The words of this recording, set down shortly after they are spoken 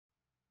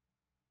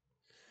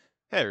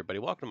Hey everybody,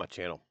 welcome to my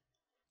channel.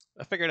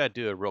 I figured I'd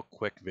do a real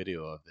quick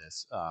video of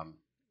this.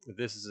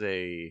 This is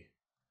a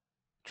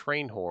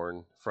train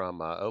horn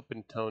from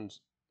Open Tones.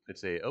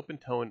 It's a Open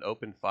Tone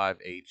Open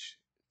 5H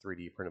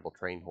 3D printable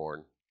train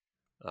horn.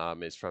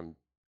 It's from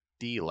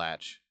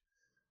D-Latch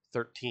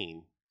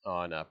 13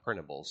 on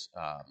printables.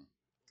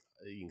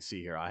 You can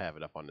see here, I have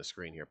it up on the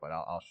screen here, but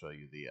I'll show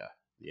you the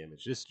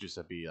image. This is just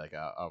to be like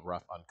a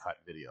rough uncut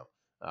video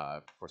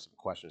for some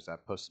questions. I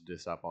posted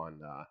this up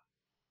on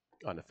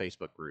the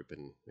Facebook group,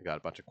 and we got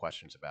a bunch of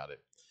questions about it.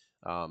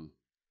 Um,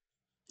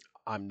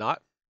 I'm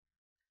not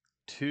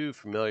too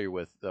familiar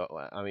with the.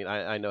 I mean,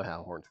 I know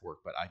how horns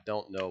work, but I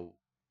don't know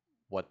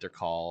what they're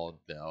called.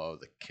 The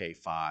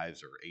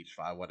K5s or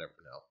H5, whatever.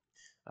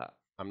 No,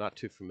 I'm not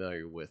too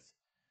familiar with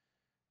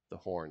the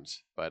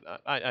horns, but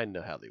I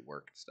know how they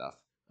work and stuff.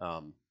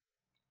 Um,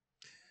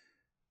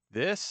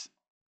 this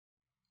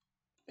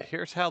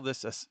Here's how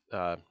this is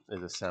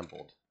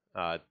assembled.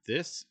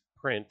 This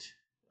print.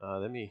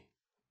 Let me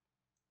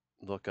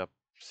look up,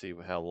 see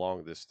how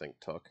long this thing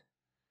took.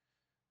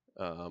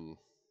 Um,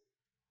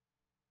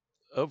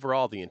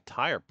 Overall, the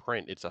entire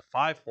print, it's a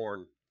 5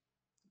 horn.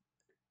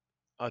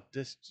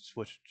 Just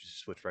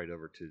switch right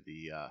over to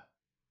the.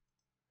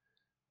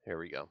 Here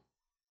we go.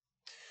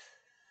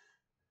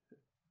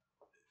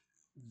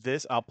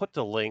 This I'll put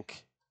the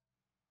link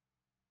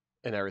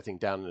and everything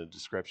down in the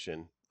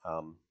description.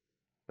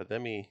 But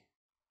let me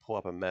pull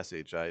up a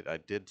message. I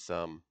did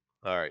some.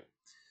 All right.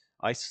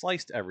 I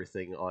sliced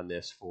everything on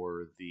this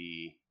for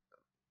the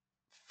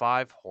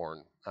 5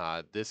 horn.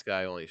 This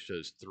guy only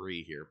shows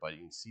 3 here, but you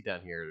can see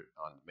down here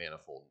on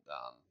manifold,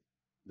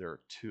 there are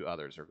 2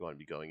 others are going to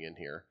be going in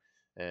here,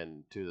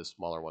 and 2 of the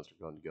smaller ones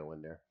are going to go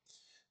in there.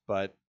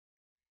 But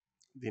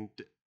the,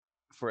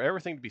 for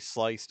everything to be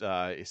sliced,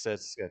 it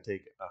says it's going to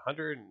take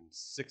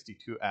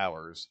 162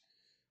 hours,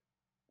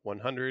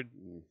 100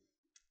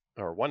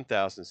 or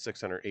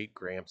 1,608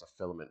 grams of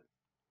filament.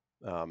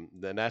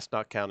 Then that's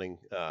not counting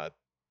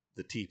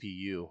the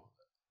TPU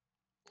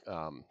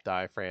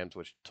diaphragms,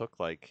 which took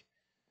like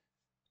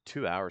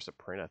 2 hours to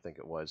print, I think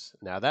it was.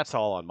 Now that's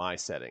all on my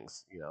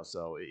settings,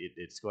 so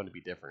it's going to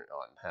be different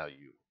on how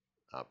you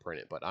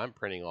print it. But I'm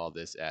printing all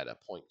this at a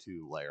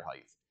 0.2 layer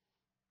height,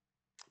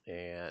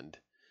 and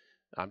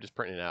I'm just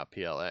printing it out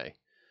PLA.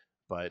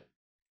 But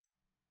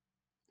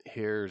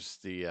here's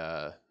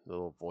the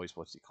little voice.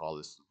 What's he call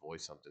this?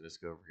 Voice something. Let's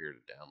go over here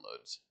to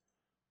downloads.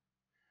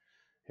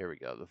 Here we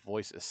go. The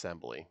voice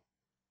assembly.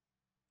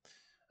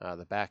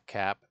 The back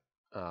cap.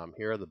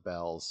 Here are the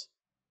bells,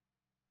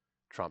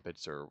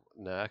 trumpets, or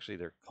no, actually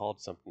they're called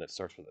something that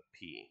starts with a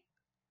P.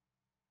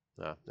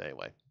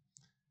 Anyway,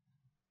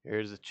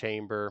 here's the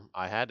chamber.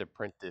 I had to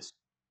print this.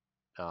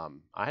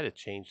 I had to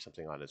change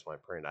something on this when I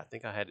printed. I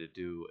think I had to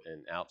do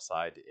an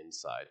outside to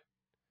inside.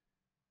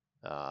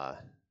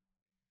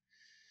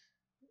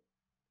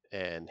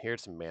 And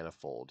here's some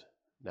manifold.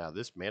 Now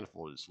this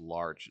manifold is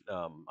large.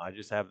 I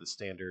just have the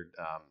standard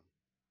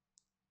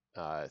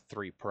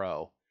 3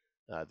 Pro,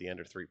 the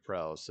Ender 3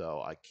 Pro,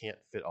 so I can't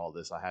fit all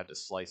this. I had to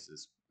slice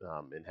this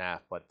in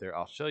half, but there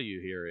I'll show you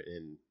here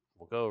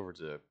we'll go over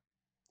to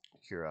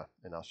Cura,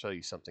 and I'll show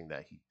you something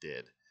that he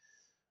did.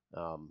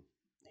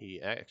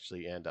 He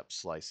actually ended up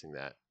slicing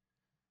that,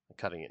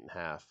 cutting it in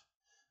half.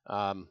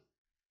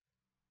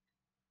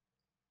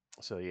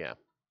 So yeah,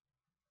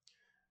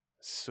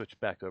 switch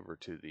back over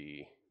to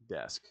the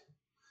desk.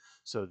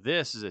 So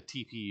this is a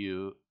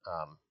TPU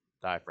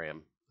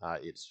diaphragm.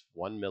 It's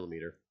 1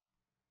 millimeter,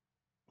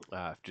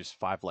 just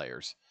 5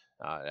 layers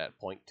at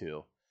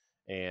 0.2.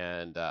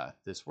 And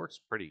this works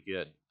pretty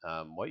good.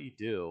 What you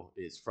do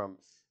is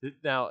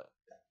now,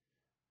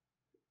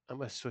 I'm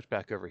going to switch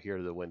back over here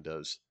to the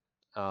windows.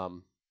 I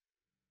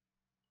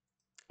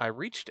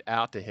reached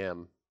out to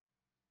him.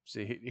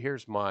 See,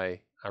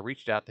 I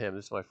reached out to him.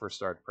 This is when I first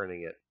started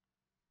printing it.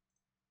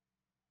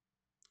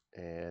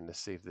 And let's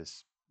see if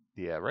this,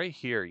 yeah, right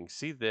here, you can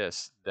see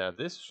this. Now,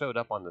 this showed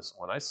up on this,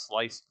 when I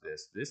sliced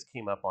this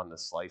came up on the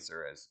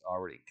slicer as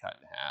already cut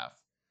in half.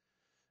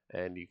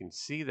 And you can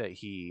see that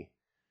he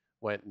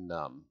went and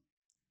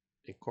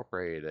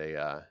incorporated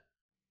a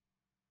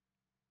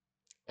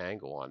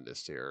angle on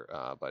this here,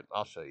 but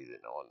I'll show you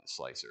on the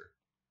slicer.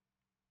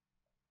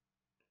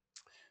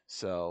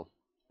 So,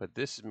 but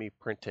this is me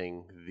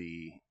printing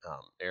the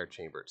air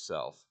chamber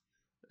itself,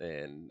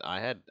 and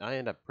I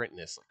ended up printing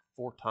this like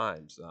 4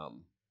 times.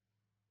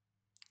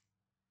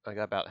 I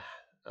got about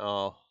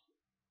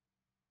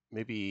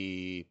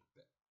maybe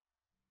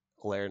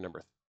layer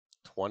number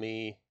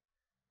 20,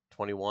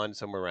 21,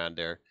 somewhere around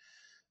there.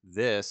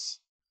 This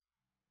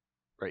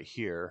right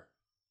here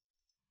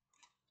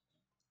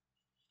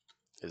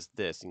is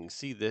this. And you can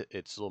see that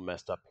it's a little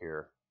messed up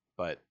here,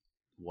 but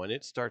when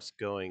it starts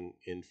going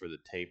in for the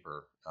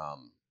taper,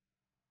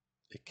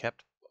 it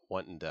kept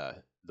wanting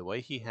to, the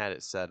way he had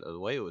it set, or the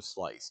way it was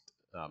sliced,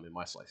 in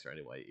my slicer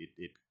anyway,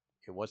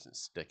 it wasn't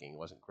sticking, it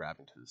wasn't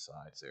grabbing to the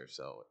sides there,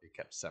 so it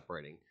kept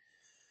separating.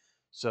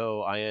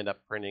 So I end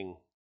up printing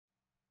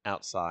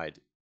outside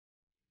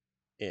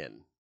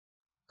in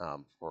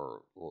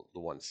for the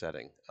one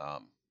setting.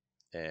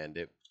 and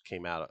it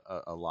came out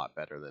a lot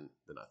better than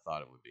I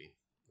thought it would be.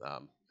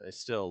 It's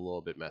still a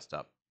little bit messed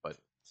up, but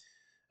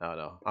I don't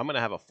know. I'm gonna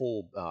have a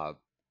full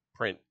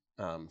print,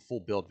 full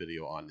build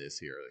video on this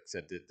here.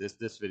 Except that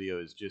this video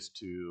is just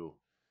to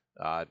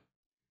uh,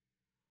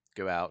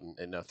 go out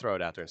and throw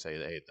it out there and say,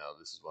 hey, no,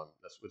 this is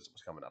that's what's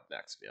coming up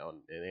next,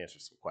 and answer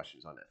some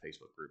questions on that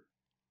Facebook group.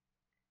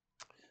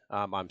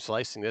 I'm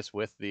slicing this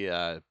with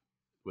the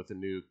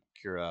new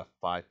Cura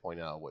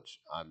 5.0, which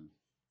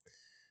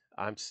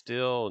I'm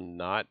still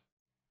not.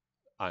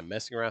 I'm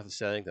messing around with the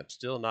settings. I'm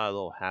still not a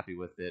little happy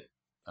with it,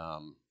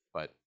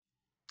 but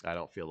I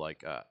don't feel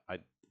like I.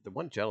 The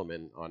one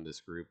gentleman on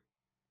this group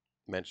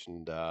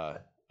mentioned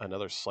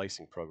another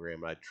slicing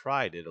program. I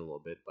tried it a little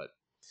bit, but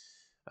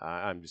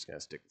I'm just gonna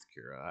stick with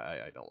Cura.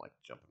 I don't like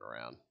jumping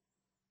around.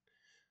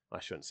 I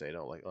shouldn't say I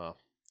don't like. Well,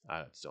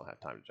 I just don't have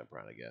time to jump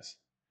around, I guess.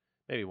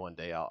 Maybe one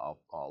day I'll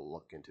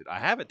look into it. I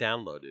have it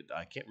downloaded.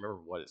 I can't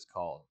remember what it's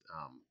called.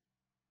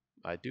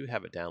 I do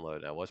have it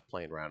downloaded. I was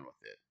playing around with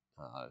it.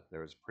 There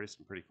was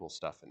some pretty cool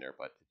stuff in there,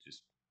 but it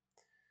just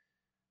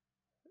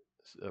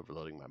is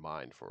overloading my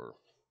mind for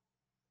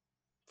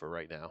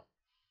right now.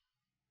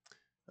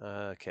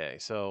 Okay,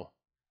 so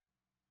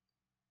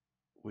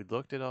we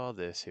looked at all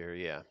this here.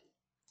 Yeah,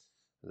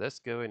 let's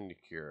go into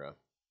Cura.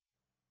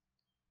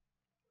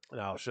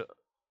 And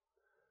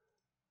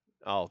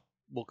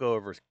we'll go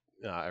over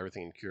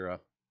everything in Cura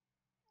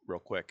real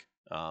quick.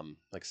 Like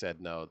I said,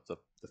 no, the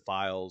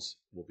files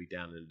will be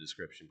down in the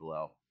description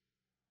below.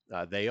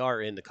 They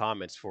are in the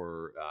comments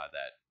for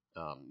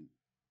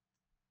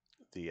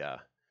the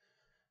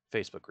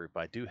Facebook group.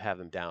 I do have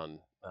them down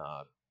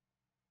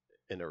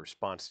in a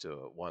response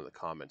to one of the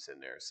comments in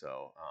there,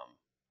 so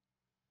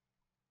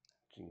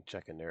you can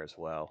check in there as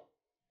well.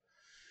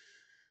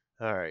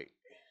 All right,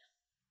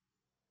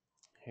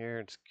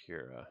 here's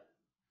Cura.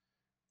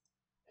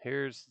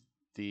 Here's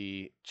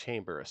the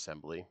chamber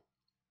assembly.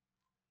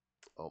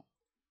 Oh,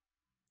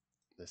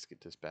 let's get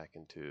this back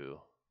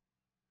into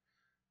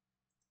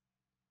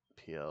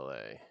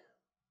PLA.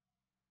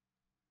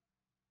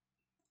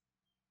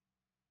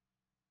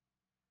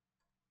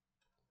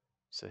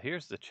 So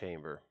here's the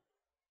chamber.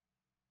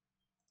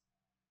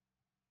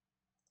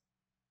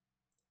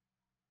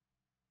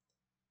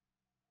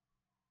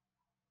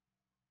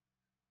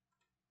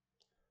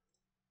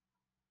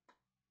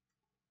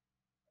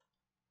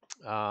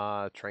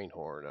 Train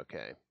horn,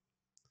 okay.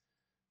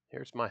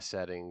 Here's my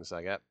settings.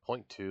 I got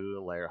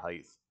 0.2 layer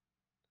height.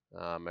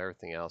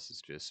 Everything else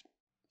is just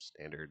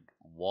standard.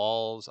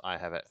 Walls I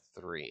have at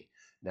 3.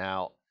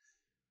 Now,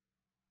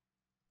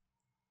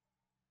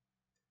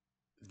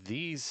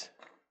 these...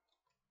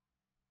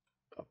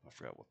 Oh, I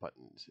forgot what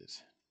button this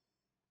is.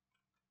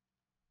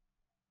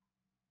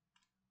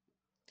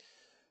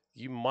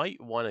 You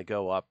might want to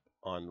go up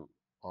on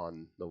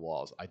the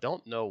walls. I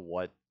don't know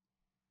what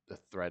the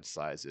thread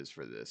size is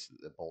for this,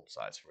 the bolt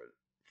size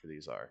for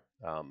these are.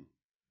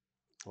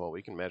 Well,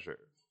 we can measure.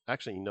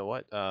 Actually, you know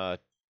what?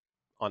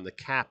 On the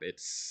cap,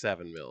 it's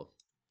 7 mil.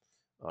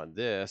 On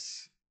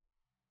this,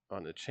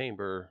 on the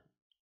chamber,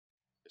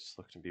 it's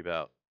looking to be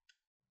about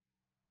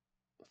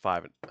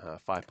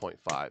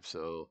 5.5.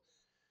 So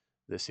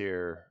this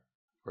here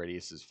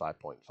radius is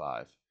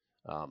 5.5.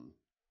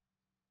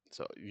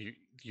 So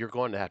you're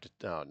going to have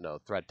to no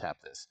thread tap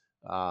this.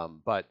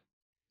 But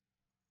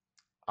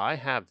I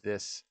have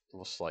this.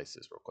 We'll slice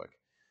this real quick.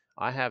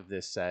 I have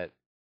this set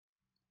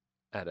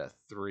at a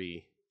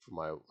 3 for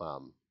my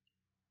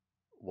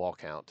wall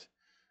count,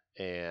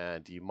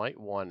 and you might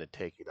want to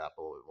take it up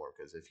a little bit more,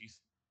 because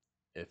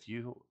if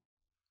you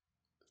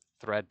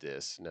thread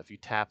this and if you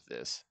tap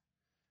this,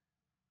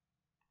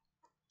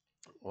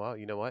 well,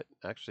 you know what?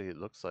 Actually, it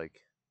looks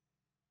like,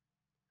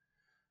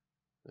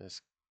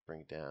 let's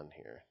bring it down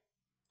here.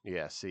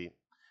 Yeah, see,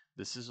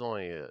 this is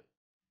only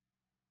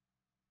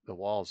the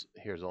walls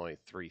here is only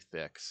 3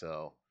 thick,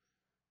 so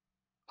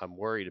I'm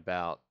worried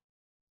about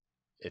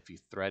if you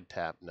thread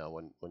tap. No,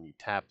 when you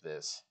tap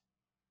this,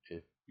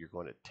 if you're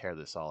going to tear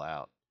this all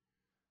out.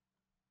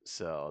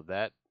 So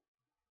that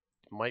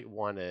might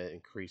want to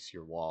increase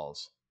your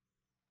walls,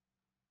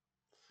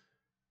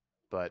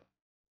 but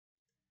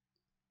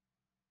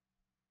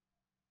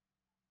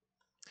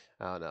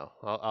I don't know.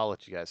 I'll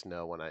let you guys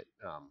know when I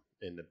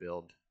in the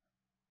build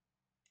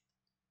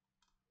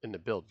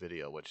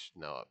video, which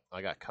no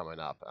I got coming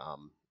up.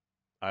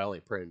 I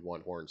only printed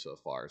one horn so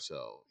far,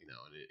 so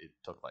and it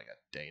took like a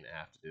day and a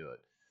half to do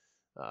it.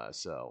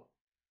 So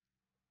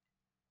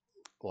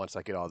once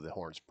I get all the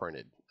horns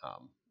printed,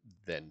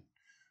 then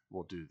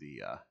we'll do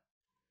the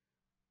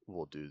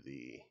we'll do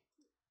the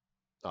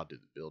I'll do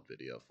the build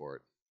video for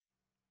it.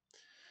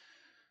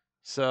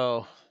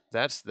 So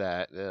that's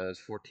that. It's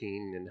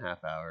 14 and a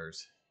half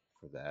hours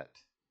for that.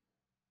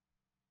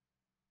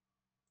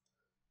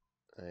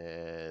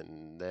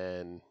 And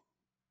then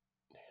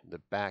the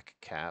back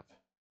cap.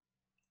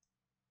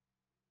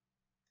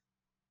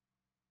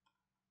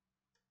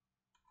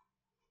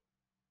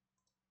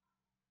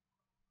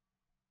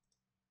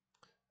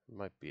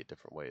 Might be a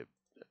different way.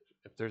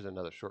 If there's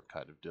another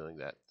shortcut of doing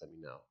that, let me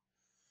know.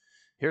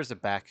 Here's the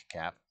back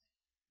cap.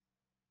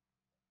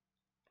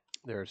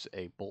 there's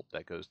a bolt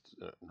that goes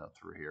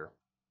through here.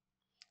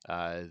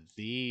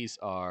 These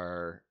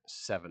are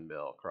 7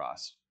 mil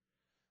across.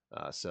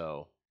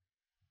 So,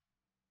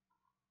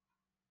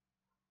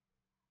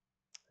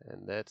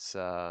 and that's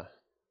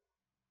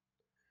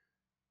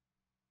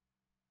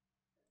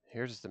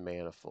here's the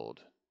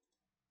manifold.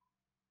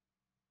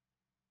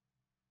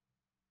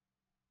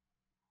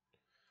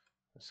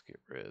 Let's get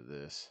rid of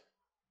this.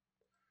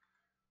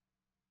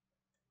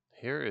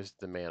 Here is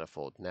the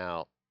manifold.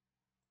 Now,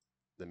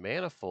 the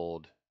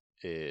manifold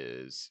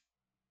is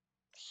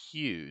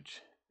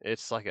huge.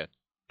 It's like a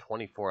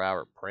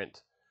 24-hour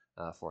print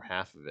for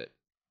half of it.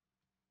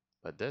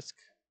 But this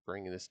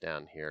bringing this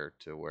down here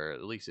to where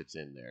at least it's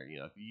in there.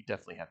 You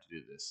definitely have to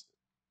do this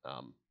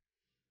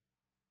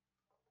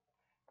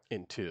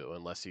in two,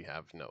 unless you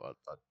have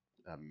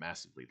a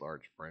massively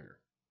large printer.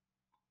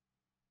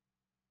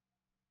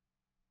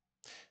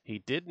 He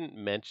didn't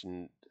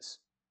mention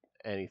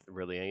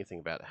really anything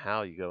about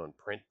how you go and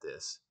print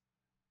this,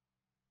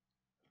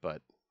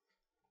 but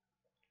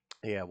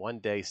yeah, 1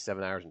 day,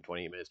 7 hours and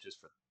 28 minutes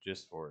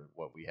just for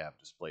what we have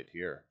displayed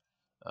here.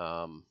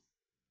 Go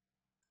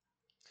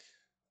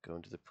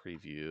into the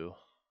preview,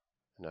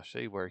 and I'll show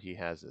you where he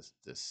has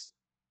this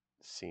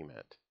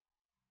cement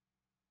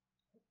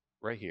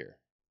right here.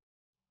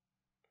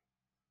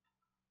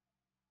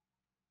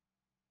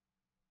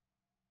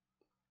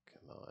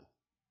 Come on.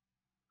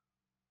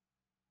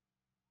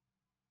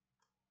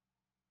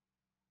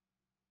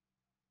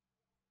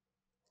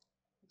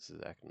 This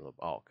is acting a little.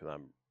 Oh, because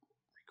I'm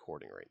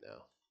recording right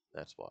now.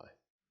 That's why.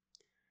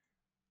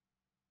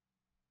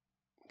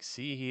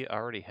 See, he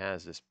already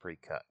has this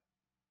pre-cut.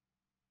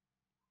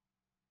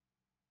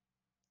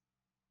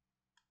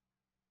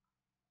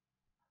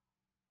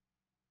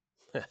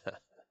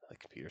 The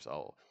computer's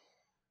all.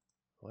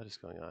 What is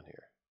going on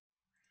here?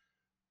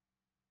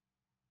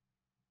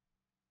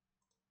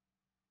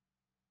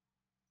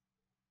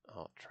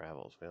 Oh,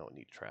 travels. We don't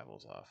need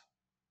travels off.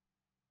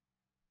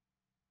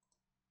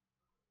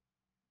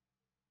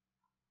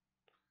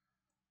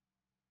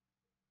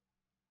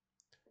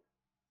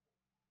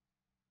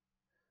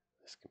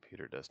 This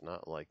computer does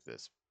not like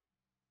this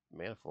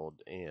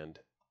manifold and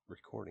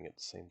recording at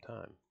the same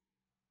time.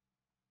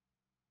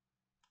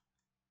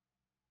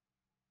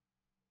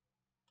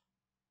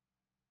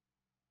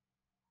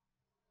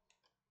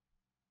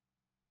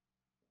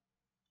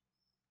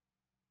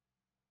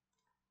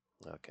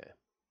 Okay.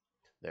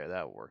 There,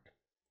 that'll work.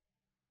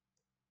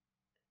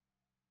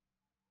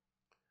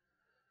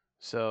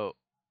 So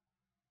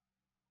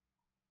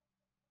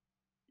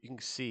you can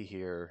see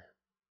here,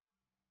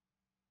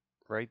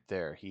 right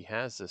there, he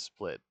has this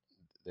split.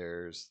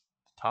 There's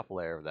the top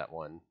layer of that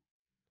one.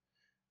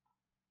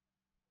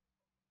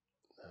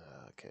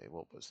 Okay,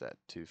 what was that?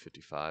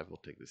 255. We'll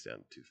take this down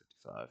to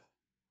 255.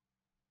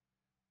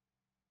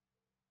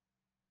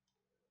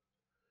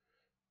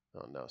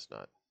 Oh, no, it's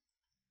not.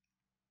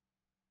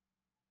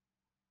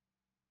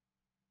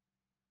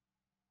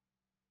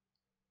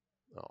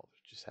 Oh,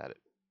 just had it.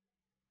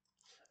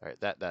 All right,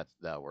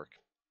 that'll work.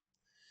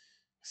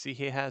 See,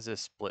 he has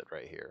this split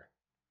right here,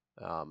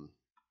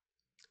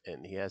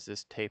 and he has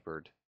this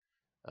tapered.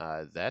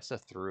 That's a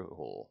through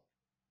hole,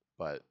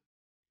 but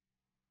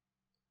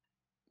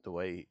the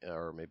way,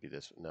 or maybe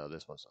this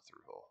one's a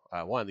through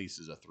hole. One of these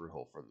is a through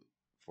hole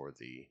for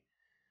the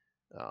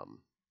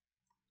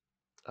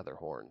other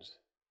horns.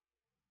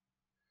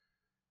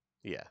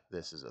 Yeah,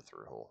 this is a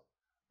through hole,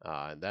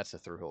 and that's a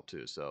through hole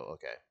too. So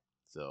okay,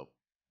 so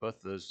both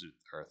of those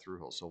are through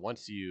holes. So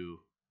once you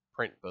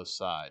print both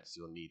sides,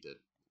 you'll need to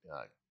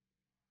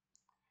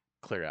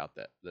clear out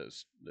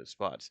those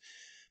spots.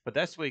 But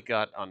that's what we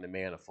got on the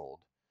manifold.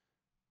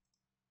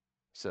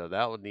 So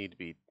that would need to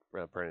be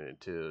printed in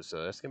two.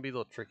 So that's gonna be a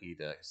little tricky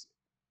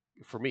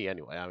for me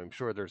anyway. I'm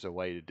sure there's a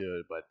way to do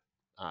it, but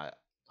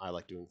I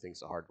like doing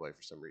things the hard way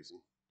for some reason.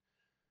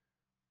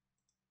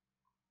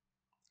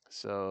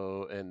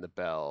 So, and the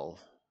bell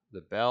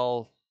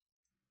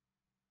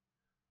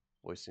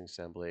voicing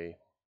assembly.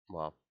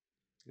 Well,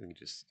 you can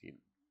just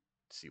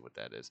see what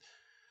that is.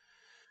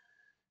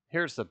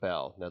 Here's the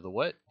bell. Now,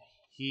 what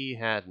he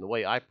had and the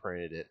way I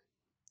printed it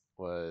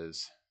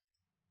was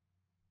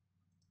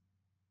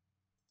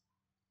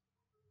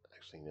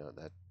actually no,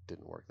 that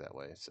didn't work that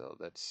way. So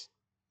that's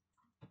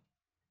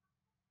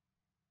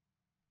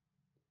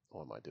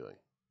what am I doing?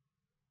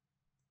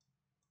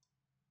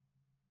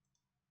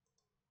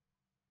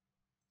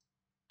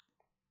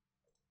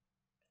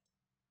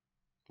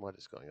 What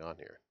is going on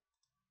here?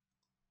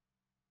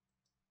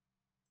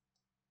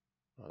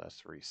 Oh,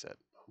 that's the reset.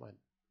 Oh, my.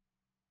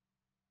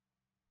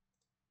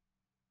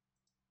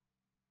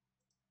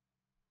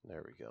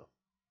 There we go.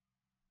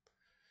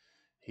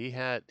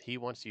 He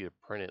wants you to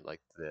print it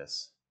like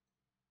this.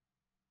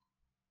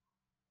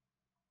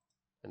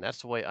 And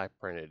that's the way I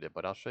printed it,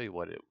 but I'll show you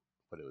what it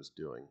was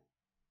doing.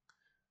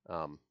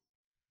 Now,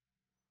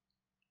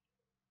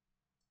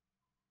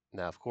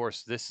 of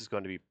course, this is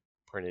going to be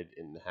printed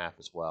in half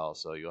as well,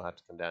 so you'll have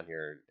to come down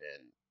here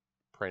and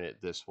print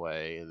it this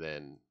way, and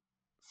then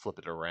flip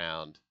it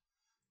around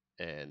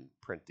and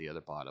print the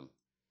other bottom.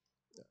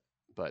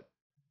 but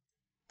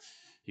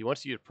he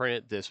wants you to print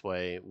it this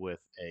way with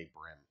a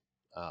brim.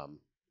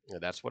 And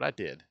that's what I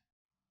did,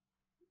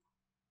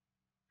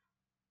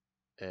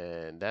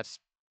 and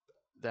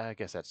I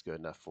guess that's good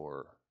enough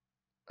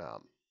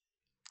um,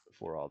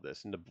 for all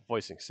this. And the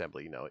voicing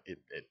assembly, it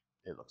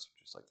looks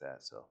just like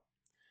that.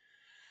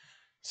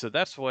 So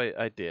that's what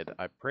I did.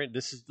 I printed.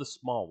 This is the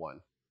small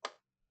one.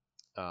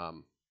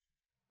 Um,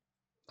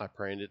 I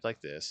printed it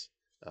like this,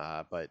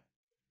 but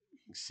you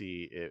can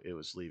see it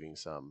was leaving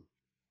some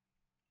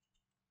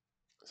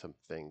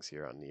things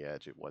here on the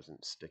edge. It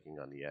wasn't sticking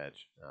on the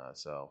edge.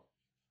 So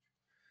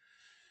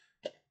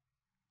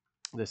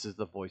this is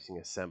the voicing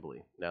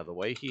assembly. Now the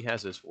way he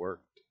has this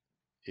worked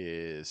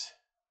is,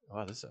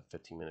 wow, this is a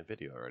 15-minute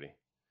video already.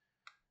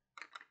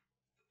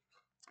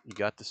 You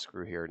got the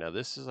screw here. Now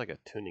this is like a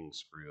tuning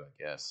screw, I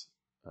guess.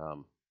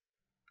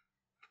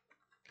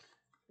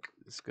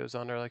 This goes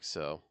on there like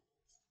so,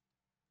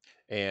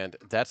 and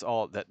that's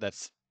all.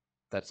 That's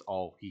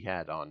all he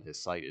had on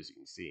his site, as you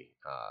can see.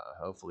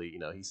 Hopefully,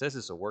 he says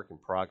it's a work in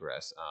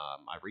progress.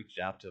 I reached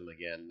out to him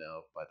again,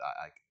 no, but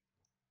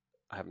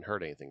I haven't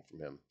heard anything from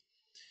him.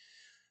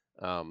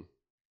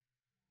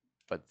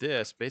 But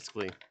this,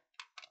 basically,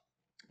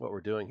 what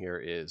we're doing here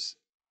is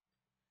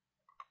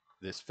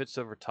this fits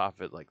over top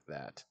of it like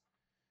that,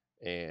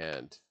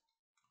 and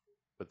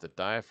with the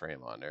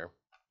diaphragm on there,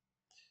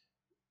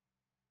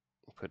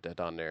 put that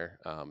on there.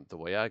 The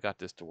way I got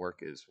this to work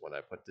is when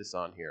I put this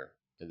on here,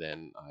 and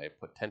then I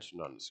put tension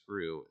on the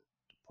screw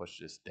to push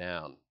this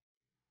down.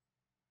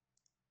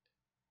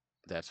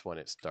 That's when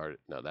it started.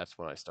 No, that's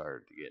when I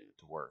started to get it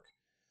to work.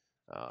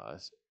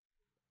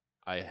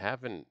 I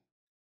haven't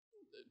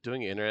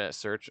doing an internet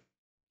search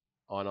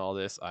on all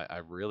this. I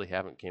really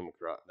haven't come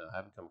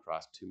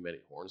across too many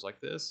horns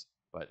like this,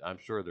 but I'm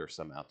sure there's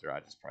some out there.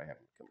 I just probably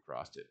haven't come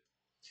across it.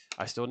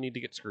 I still need to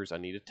get screws. I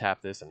need to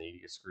tap this. I need to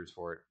get screws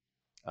for it.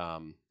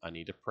 I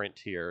need to print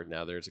here.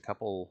 Now there's a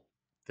couple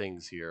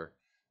things here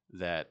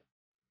that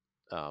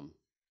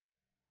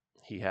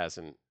he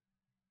hasn't,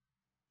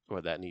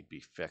 or that need to be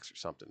fixed or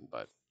something,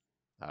 but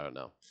I don't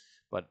know.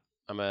 But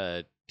I'm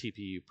a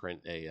TPU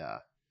print a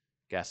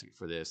gasket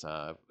for this,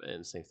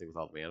 and same thing with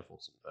all the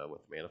manifolds,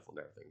 with the manifold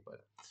and everything.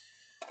 But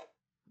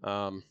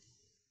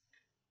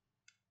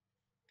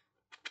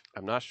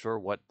I'm not sure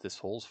what this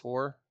hole's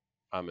for.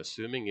 I'm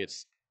assuming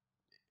it's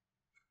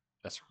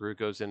a screw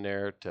goes in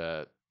there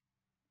to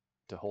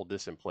hold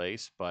this in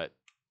place, but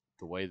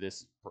the way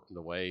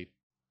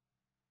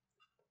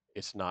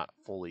it's not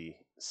fully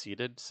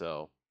seated,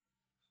 so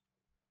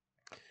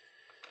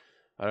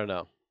I don't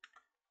know.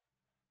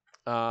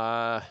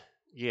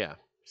 Yeah.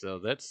 So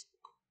let's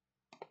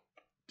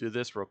do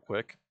this real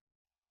quick,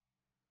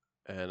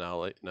 and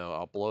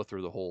I'll blow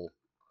through the hole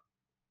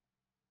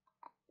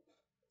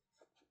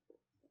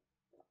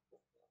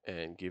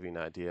and give you an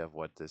idea of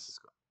what this is.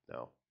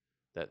 No,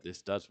 that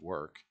this does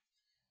work.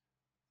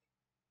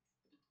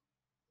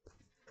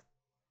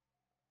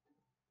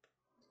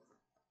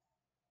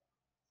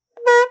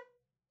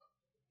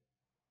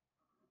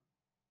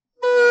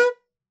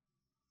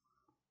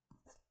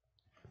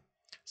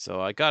 So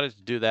I got it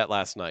to do that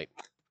last night.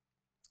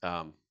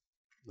 Like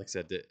I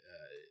said,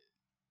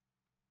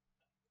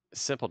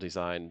 simple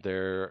design.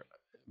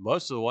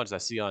 Most of the ones I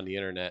see on the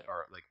internet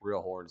are like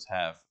real horns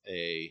have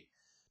a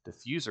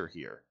diffuser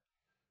here.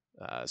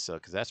 So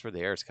because that's where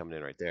the air is coming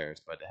in right there,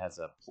 but it has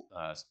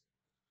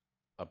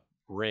a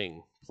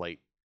ring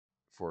plate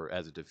for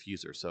as a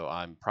diffuser. So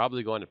I'm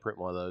probably going to print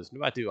one of those. And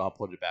if I do, I'll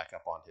put it back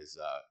up on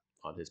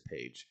his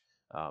page.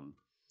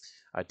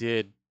 I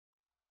did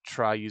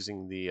try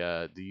using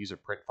the user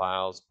print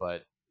files,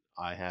 but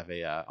I have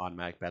a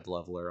automatic bed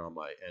leveler on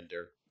my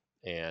Ender,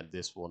 and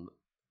this will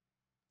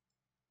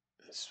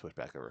switch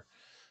back over.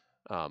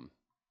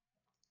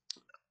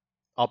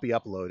 I'll be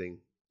uploading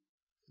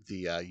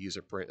the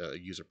user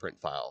print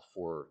file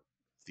for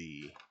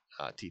the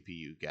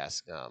TPU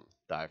gas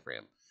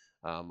diaphragm.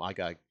 I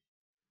got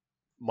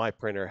my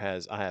printer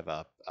I have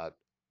a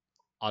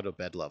auto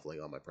bed leveling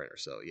on my printer,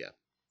 so yeah,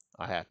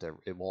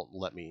 it won't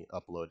let me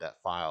upload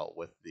that file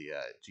with the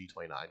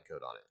G29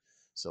 code on it.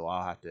 So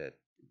I'll have to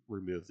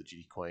remove the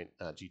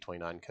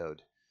G29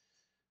 code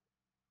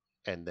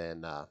and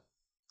then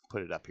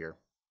put it up here.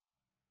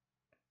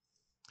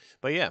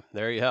 But yeah,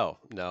 there you go.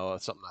 No,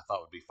 something I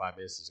thought would be 5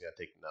 minutes is gonna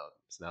take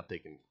it's now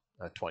taking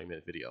a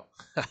 20-minute video.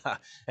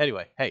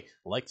 Anyway, hey,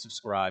 like,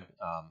 subscribe.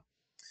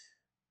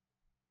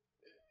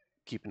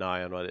 Keep an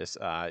eye on what this.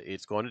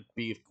 It's going to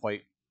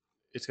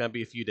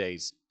be a few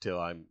days till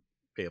I'm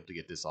able to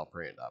get this all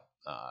printed up,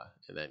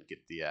 and then get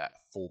the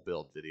full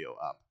build video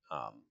up.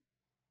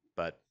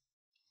 But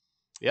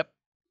yep,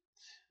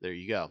 there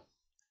you go.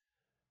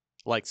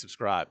 Like,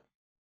 subscribe.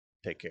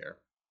 Take care.